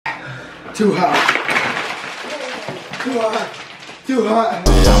Too hot. Too hot. Too hot.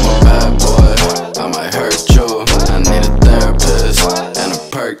 I'm a bad boy, I might hurt you. I need a therapist and a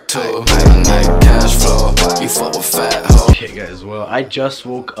perk too. I need cash flow, you fuck with fat hoes. Okay guys, well I just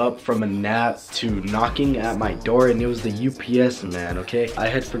woke up from a nap to knocking at my door and it was the UPS man, okay? I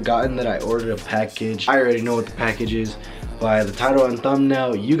had forgotten that I ordered a package. I already know what the package is. By the title and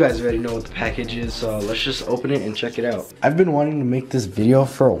thumbnail, you guys already know what the package is, so let's just open it and check it out. I've been wanting to make this video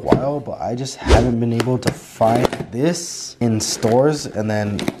for a while, but I just haven't been able to find this in stores, and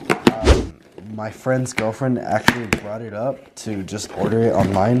then my friend's girlfriend actually brought it up to just order it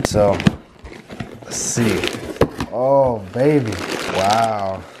online, so let's see. Oh baby,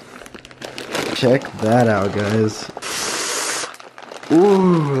 wow. Check that out guys.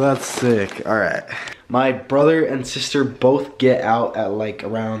 Ooh, that's sick. Alright. My brother and sister both get out at like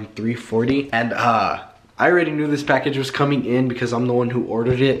around 3:40, and I already knew this package was coming in because I'm the one who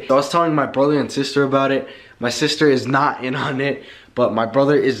ordered it. So I was telling my brother and sister about it. My sister is not in on it, but my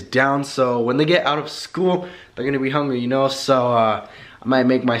brother is down, so when they get out of school, they're gonna be hungry, you know? So I might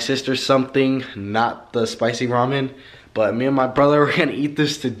make my sister something, not the spicy ramen. But me and my brother are gonna eat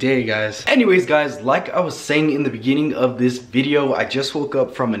this today, guys. Anyways, guys, like I was saying in the beginning of this video, I just woke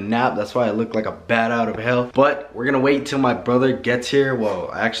up from a nap. That's why I look like a bat out of hell. But we're gonna wait till my brother gets here. Well,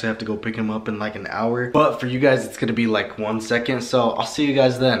 I actually have to go pick him up in like an hour. But for you guys, it's gonna be like 1 second. So I'll see you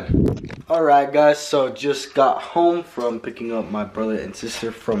guys then. Alright, guys, so just got home from picking up my brother and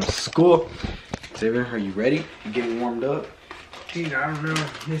sister from school. Xavier, are you ready? You getting warmed up? Dude, I don't know.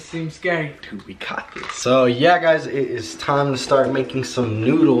 This seems scary. Dude, we got this. So yeah guys, it is time to start making some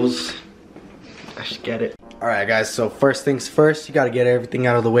noodles. I should get it. Alright guys, so first things first, you gotta get everything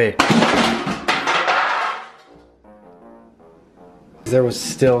out of the way. There was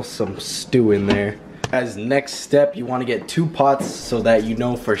still some stew in there. As next step, you want to get 2 pots so that you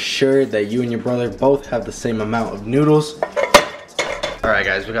know for sure that you and your brother both have the same amount of noodles. Alright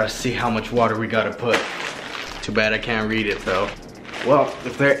guys, we gotta see how much water we gotta put. Too bad I can't read it though. Well,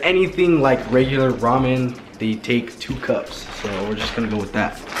 if they're anything like regular ramen, they take 2 cups. So we're just gonna go with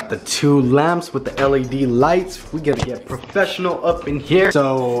that. The 2 lamps with the LED lights. We gotta get professional up in here.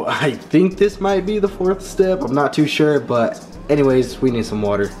 So I think this might be the 4th step. I'm not too sure, but anyways, we need some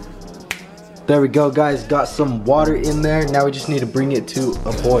water. There we go guys, got some water in there. Now we just need to bring it to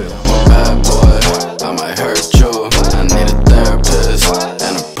a boil. Bad boy, I might hurt you. I need a therapist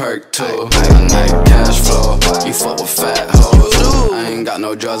and a perk too. I need cash flow, you fuck with fat hoes. I ain't got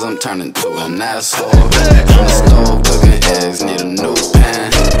no drugs, I'm turning to an asshole. On the stove cooking eggs, need a new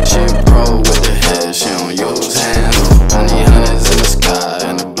pan. She a pro with the head, she don't use hands. I need hundreds in the sky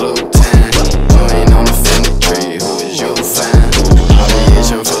and a blue tan. You ain't on the family tree, who is you fan? I be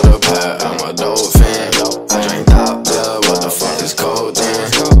itching for the pet, I'm a dope fan. I drink top beer, what the fuck is cold then?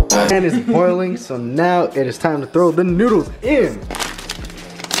 Pan is boiling, so now it is time to throw the noodles in.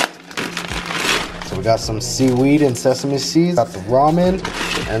 So we got some seaweed and sesame seeds, got the ramen,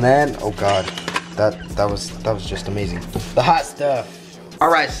 and then oh god, that was just amazing. The hot stuff.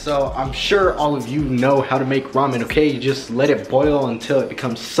 Alright, so I'm sure all of you know how to make ramen, okay? You just let it boil until it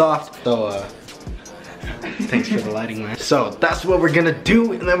becomes soft. So thanks for the lighting, man. So that's what we're gonna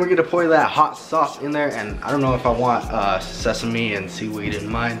do, and then we're gonna pour that hot sauce in there. And I don't know if I want sesame and seaweed in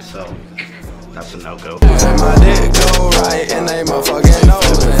mine, so that's a no-go.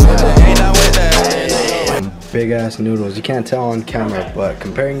 Big ass noodles. You can't tell on camera, but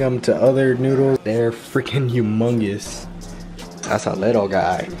comparing them to other noodles, they're freaking humongous. That's a little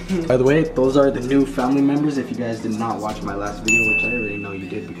guy. By the way, those are the new family members. If you guys did not watch my last video, which I already know you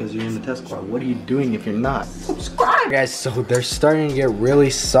did because you're in the test squad, what are you doing if you're not? Subscribe! Guys, so they're starting to get really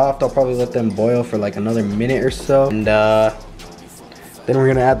soft. I'll probably let them boil for like another minute or so. And then we're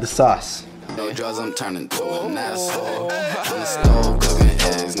gonna add the sauce. No drugs, I'm turning to an asshole. On the stove cooking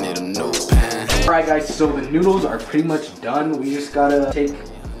eggs, need a new pan. Alright guys, so the noodles are pretty much done. We just gotta take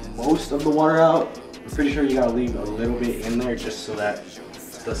most of the water out. I'm pretty sure you gotta leave a little bit in there just so that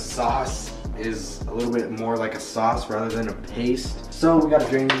the sauce is a little bit more like a sauce rather than a paste. So we gotta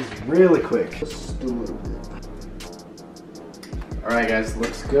drain these really quick. Just do a little bit. Alright guys,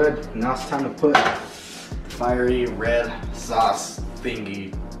 looks good. Now it's time to put fiery red sauce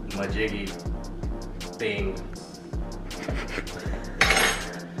thingy, majiggy thing.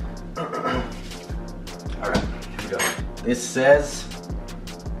 Alright, here we go. This says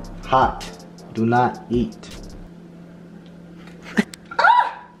hot. Do not eat.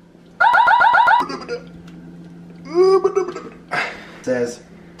 It says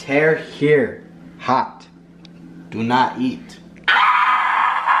tear here. Hot. Do not eat.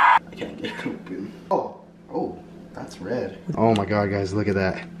 I can't get it open. Oh, that's red. Oh my god, guys, look at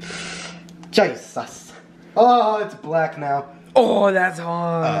that. Jesus. Oh, it's black now. Oh, that's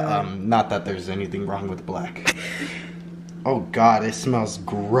hot. Not that there's anything wrong with black. Oh God, it smells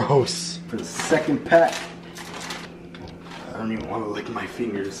gross. For the second pack, I don't even want to lick my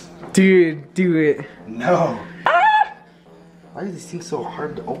fingers. Dude, do it. No. Why are these things so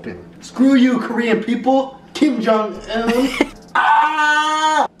hard to open? Screw you, Korean people. Kim Jong-un.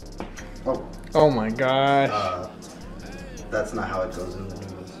 Ah! Oh. Oh my gosh. That's not how it goes in the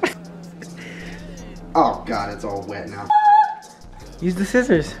noodles. Oh God, it's all wet now. Use the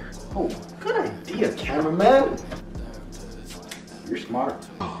scissors. Oh, good idea, cameraman. You're smart.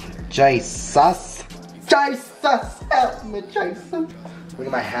 Jesus. Jesus, help me, Jason. Look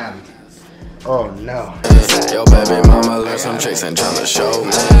at my hand. Oh no. Yo, baby mama, learn some tricks and tryna show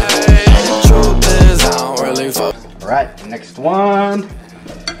me. Truth is, I don't really fuck. Alright, next one.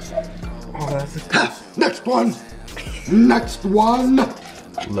 Oh, that's Next one. Next one.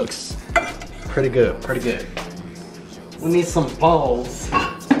 Looks pretty good, pretty good. We need some bowls.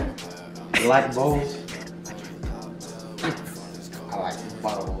 You like bowls? I like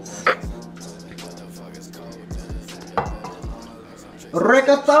bowls.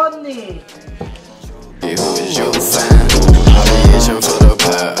 Rigatoni. Who is your fan? I be itching for the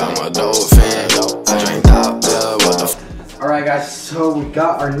pet, I'm a dope fan. I drink top bill, what the Alright guys, so we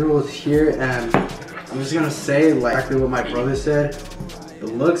got our noodles here, and I'm just gonna say like exactly what my brother said. The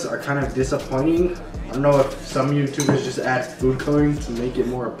looks are kind of disappointing. I don't know if some YouTubers just add food coloring to make it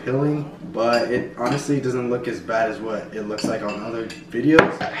more appealing, but it honestly doesn't look as bad as what it looks like on other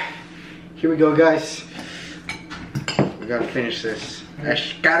videos. Here we go guys. We gotta finish this.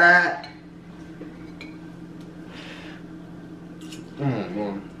 Eshkara.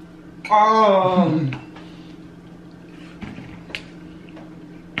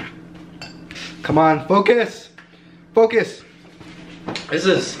 Come on, focus. Focus. This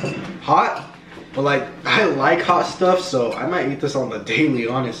is hot, but like I like hot stuff, so I might eat this on the daily,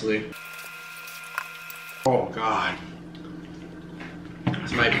 honestly. Oh God.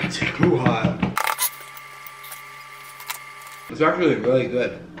 This might be too hot. It's actually really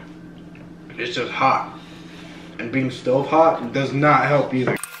good. It's just hot. And being stove hot does not help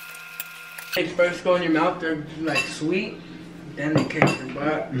either. They first go in your mouth, they're like sweet, then they kick your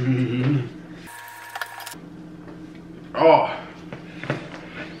butt. Oh.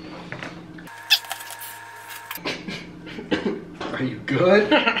 Are you good?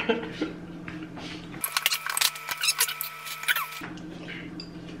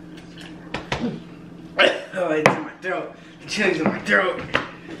 Oh, it's in my throat. The chili's in my throat.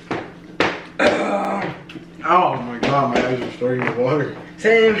 Oh my God, my eyes are starting to water.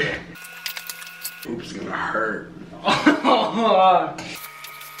 Same. Oops, it's gonna hurt.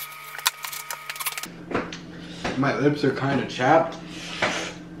 My lips are kind of chapped,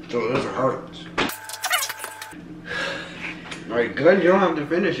 so this hurts. Alright, good, you don't have to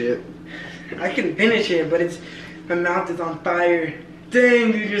finish it. I can finish it, but it's my mouth is on fire.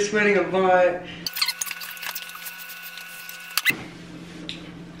 Dang, dude, you're sweating a lot.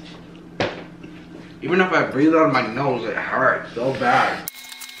 Even if I breathe out of my nose, it hurts so bad.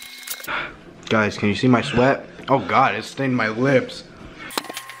 Guys, can you see my sweat? Oh God, it's stained my lips.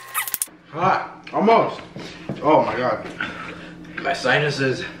 Hot, almost. Oh my God. My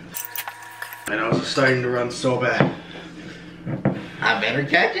sinuses. My nose is starting to run so bad. I better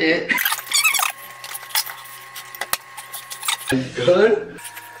catch it. You good?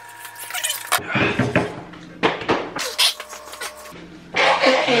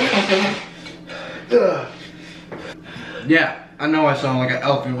 Yeah, I know I sound like an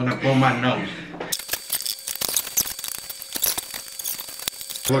elephant when I blow my nose.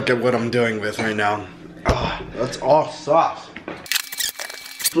 Look at what I'm doing with right now. Oh, that's all sauce.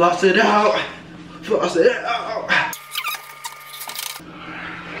 Floss it out. Floss it out.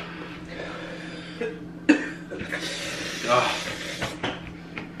 Oh,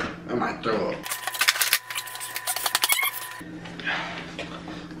 I might throw up.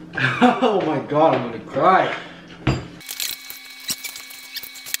 Oh my God, I'm gonna cry.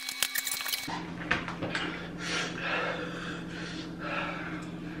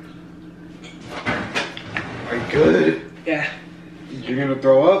 Are you good? Yeah. You're gonna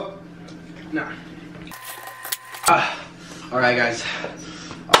throw up? No. Alright guys,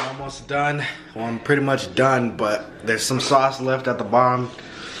 I'm almost done. Well, I'm pretty much done, but there's some sauce left at the bottom.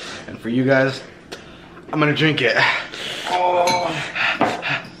 And for you guys, I'm gonna drink it. Oh.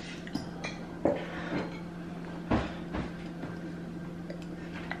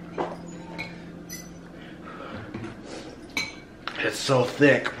 It's so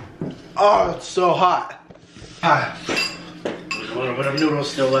thick. Oh, it's so hot. There's a little bit of noodles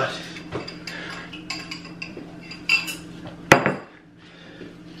still left.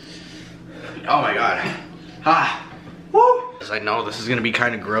 Woo! I know this is gonna be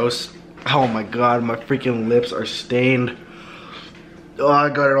kind of gross. Oh my god, my freaking lips are stained. Oh, I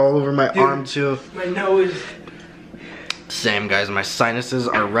got it all over my arm too. My nose. Same, guys, my sinuses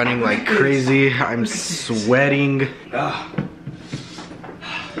are running like crazy. I'm sweating.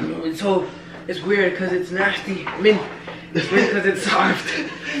 It's weird because it's nasty. I mean, it's weird because it's soft.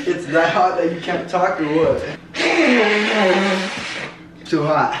 It's that hot that you can't talk or what? Too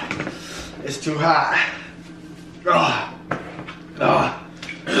hot. It's too hot. Too hot.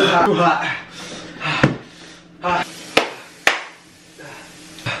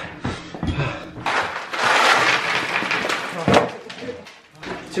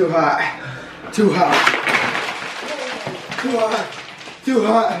 Too hot. Too hot. Too hot. Too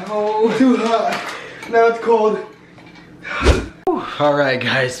hot. Oh, too hot. Now it's cold. Alright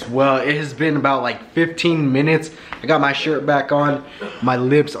guys, well it has been about like 15 minutes. I got my shirt back on. My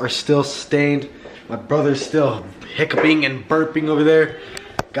lips are still stained. My brother's still hiccuping and burping over there.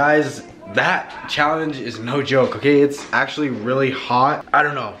 Guys, that challenge is no joke, okay? It's actually really hot. I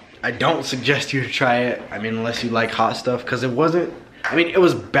don't know. I don't suggest you to try it. I mean, unless you like hot stuff, because it wasn't, I mean, it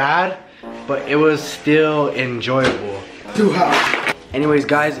was bad, but it was still enjoyable. Too hot. Anyways,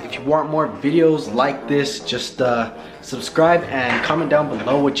 guys, if you want more videos like this, just subscribe and comment down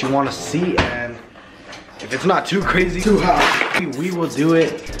below what you want to see. And if it's not too crazy, too hot, we will do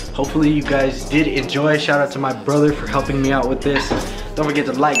it. Hopefully you guys did enjoy. Shout out to my brother for helping me out with this. Don't forget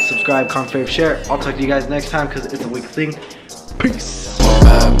to like, subscribe, comment, favorite, share. I'll talk to you guys next time because it's a weekly thing. Peace.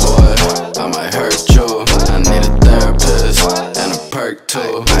 Bad boy, I might hurt you. I need a therapist and a perk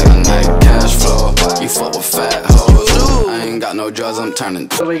too. I need cash flow. You fuck with fat hoes. I ain't got no drugs, I'm turning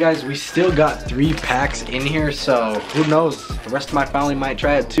to. By the way, guys, we still got 3 packs in here, so who knows? The rest of my family might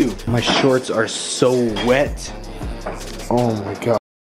try it too. My shorts are so wet. Oh my god.